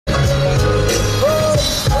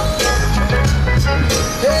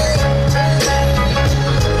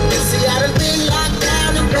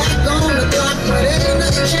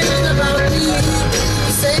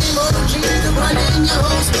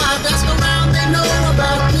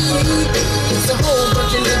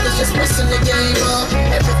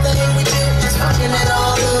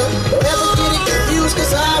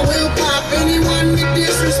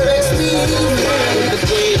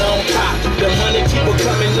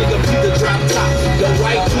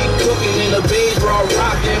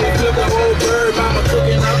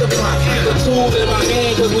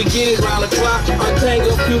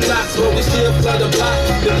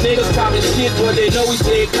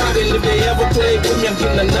I'm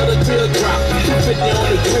getting another teardrop. 250 on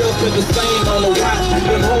the grill, put the same on the watch.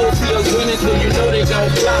 Them hoes see us winning, so you know they gon'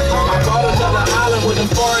 flop. I bought another island with them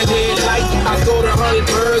foreign headlights. I sold 100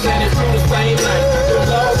 birds and it flew the same night. Them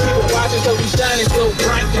laws people watching, so we shining so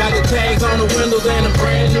bright. Got the tags on the windows and a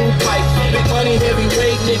brand new pipe. Big money,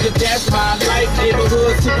 heavyweight, nigga, that's my life.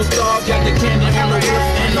 Neighborhood superstar, got the candy on the roof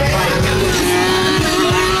and the bike.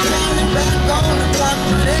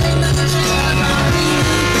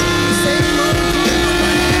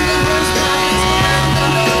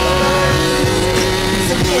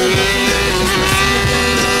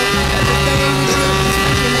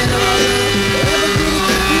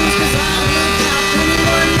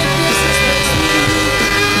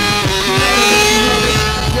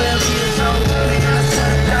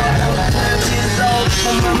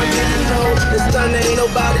 Ain't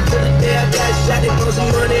nobody to the day I got shot. They put some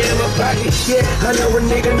money in my pocket. Yeah, I know a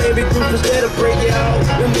nigga named Rufus that'll break it out.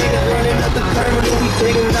 Them niggas running up the terminal, we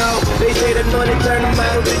taking out. They say the money turn them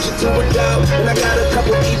out of bitch to a dog. And I got a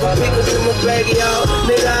couple evil pickers in my bag, y'all.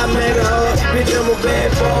 Nigga, I mega hard. Bitch, I'm a bad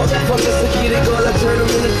ball. Fuck the security girl, I turn them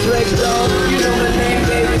into tracks, dog. You know my name,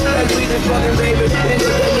 baby. Like we the fucking baby. And if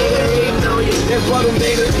that nigga hating on you, then fuck him,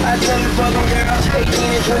 nigga. I tell you, fuck him, girl. 18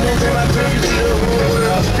 and turn into my girl, you see the whole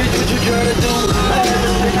world. Bitch, what you trying to do? I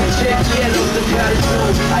haven't been a check yet, I'm the gotta do.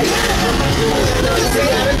 I gotta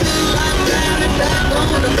do. I'm down and back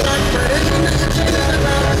on the block, but ain't nothing changing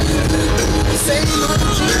about me. Same old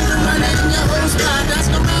shit, running in your whole spot. That's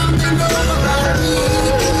the round they know about me.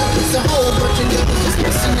 It's a whole bunch of niggas just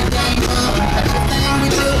messing the game up. Everything we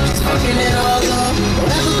do, just fucking it all up.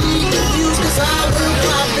 Never be confused, cause I will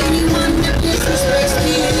pop anyone that disrespects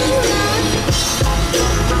me.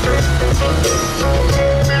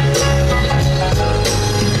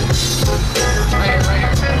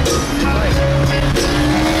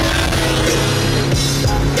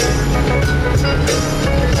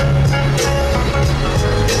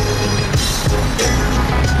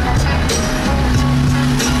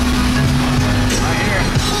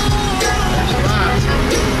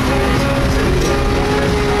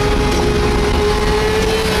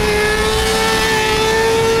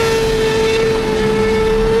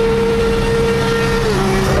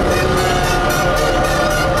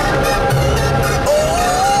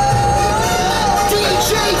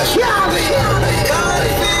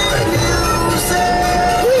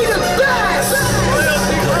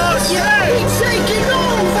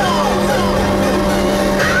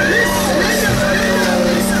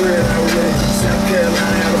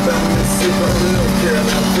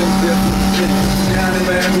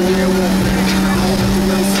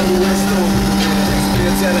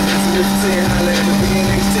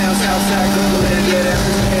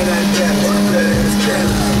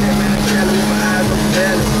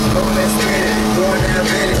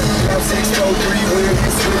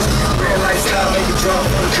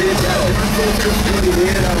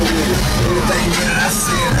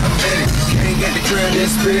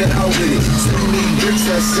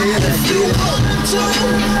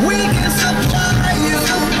 We can supply you.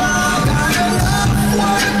 Gotta love what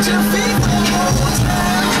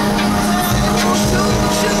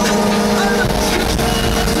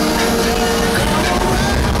you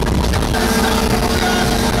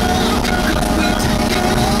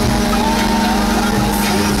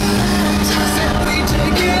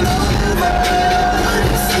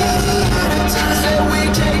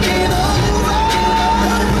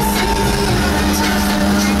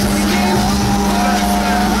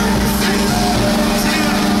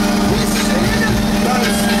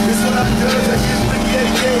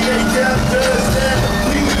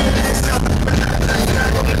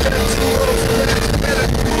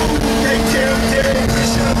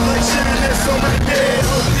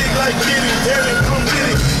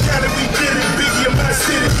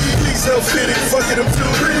self-fitted, fuck it, I'm too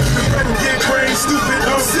pretty. I can get brain stupid,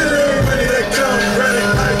 I'm silly. Money that come, running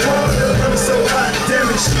like water. I'm so hot, damn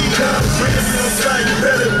it, she comes. Bringing me on flight, you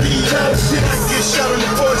better be out. Shit, I can get shot on the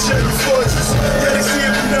porch, every fortress. Better see if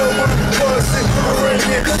you know what I'm forcing. I'm running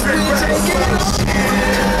in, straight back.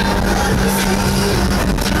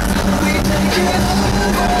 We take it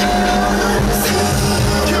over.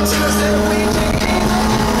 Kim Chill said we take it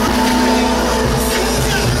over.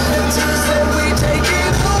 Kim Chill said we take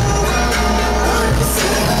it over.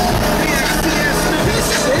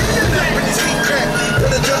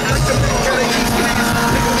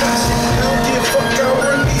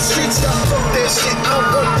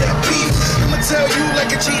 Tell you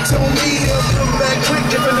like a cheat on me, I'll come back quick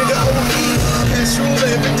if a nigga OD. Cash rule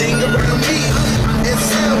everything around me.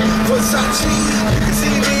 SL, Versace, you can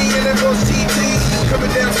see me in a ghost TT.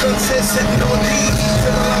 Coming down Sunset, sitting on D.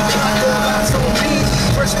 Feeling like I got eyes on me.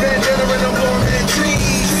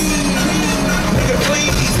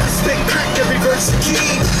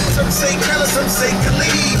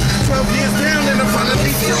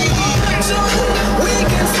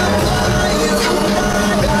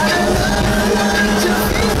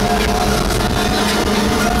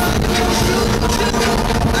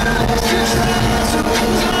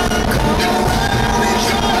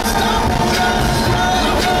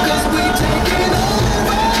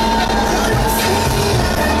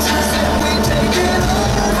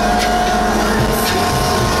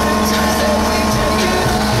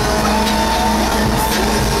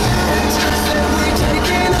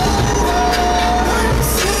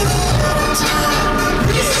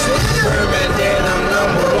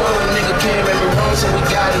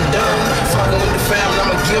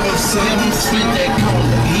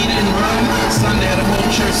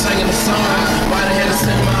 song. Why the hell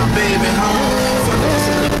send my baby home? Fuck up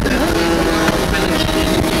some little that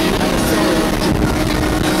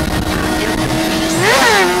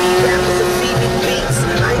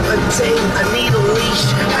I need a leash.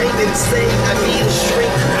 I'm insane. I need a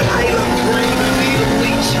shrink. I don't brain. I need a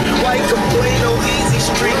leash. Why complain on easy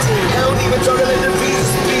streets? I don't even talk about the visa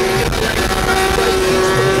speak.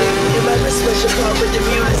 In my special part with the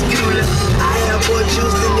music. I have more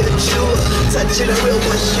juice than your chewer. Touching the real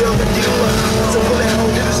one, sure to do it. So put that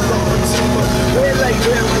home to the small consumer. Red like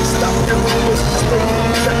stop the rumors.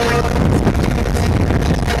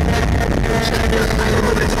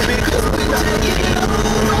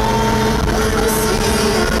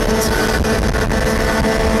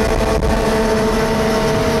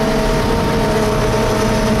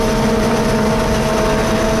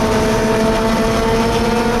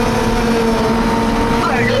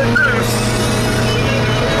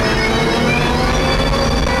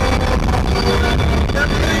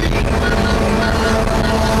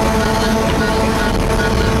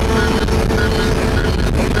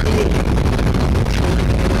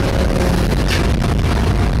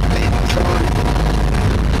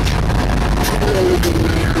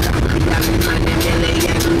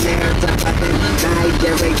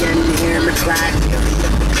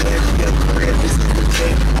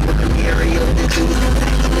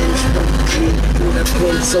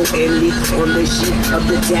 So early on the sheet of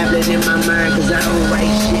the tablet in my mind, cause I don't write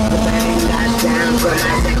shit, cause I ain't got time for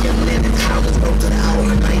my second minute. I was over the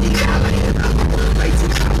hour, $90 and I'm right to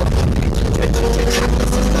power.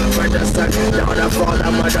 Mother son, daughter, father,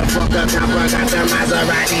 motherfucker, copper, got the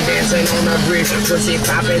Maserati dancing on the bridge, pussy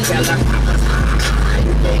poppin', tell her papa,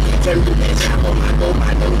 turn to that shop on my go,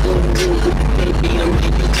 I don't go, they beat them,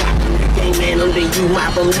 they be dropping, you can't man them, then you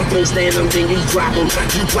mop them, you can't stand them, then you drop them, cause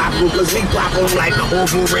we pop them like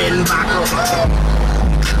over in Baca.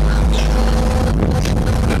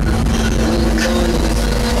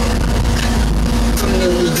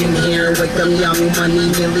 In here with them young money,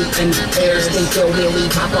 Willie in air, stink your Willie,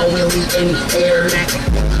 Papa Willie in air.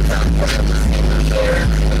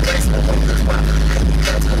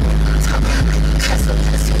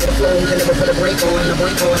 They never put a break on, the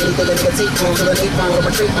break on, anything that they take on, so the take on, the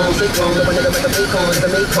retreat on, take on, the one that the make on, the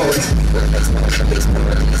make ons.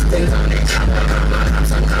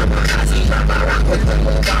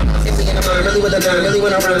 Really with a gun, really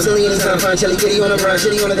went around, silly anytime, fun, chili, kitty on a run,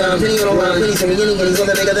 shitty on a gun, penny on a run, penny to me, any guineas, all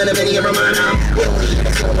the bigger than a penny ever mine.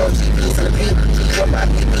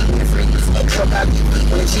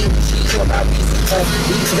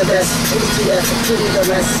 He's the best, he's the best, he's the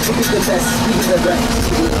best, he's the best, he's the best.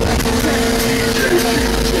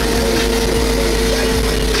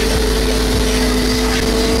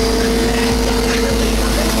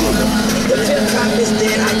 The hip-hop is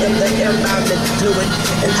dead, I am the hip-hop to do it,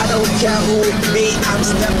 and I don't care who it be, I'm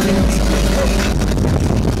stepping.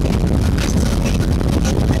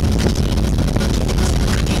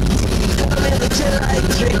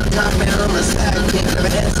 Comment on my side, kid. Never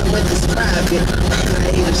had someone describe it.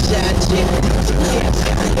 I ain't a shy chick. She can't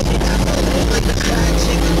shy it. I don't like a shy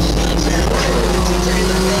chick. She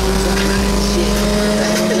trying to make some shit.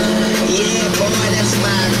 Yeah, boy, that's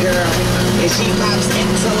my girl. And she pops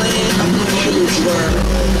excellent up in King's World.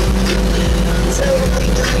 So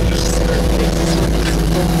we doing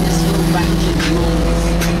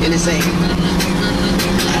and it's a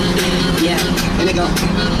yeah, and they go.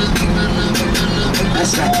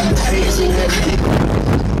 That's right.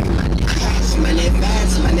 Money,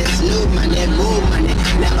 fast money, slow money, move money,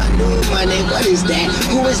 never knew money. What is that?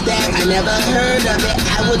 Who is that? I never heard of it.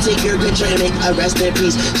 I will take your picture and make a rest in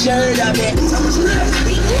peace shirt of it.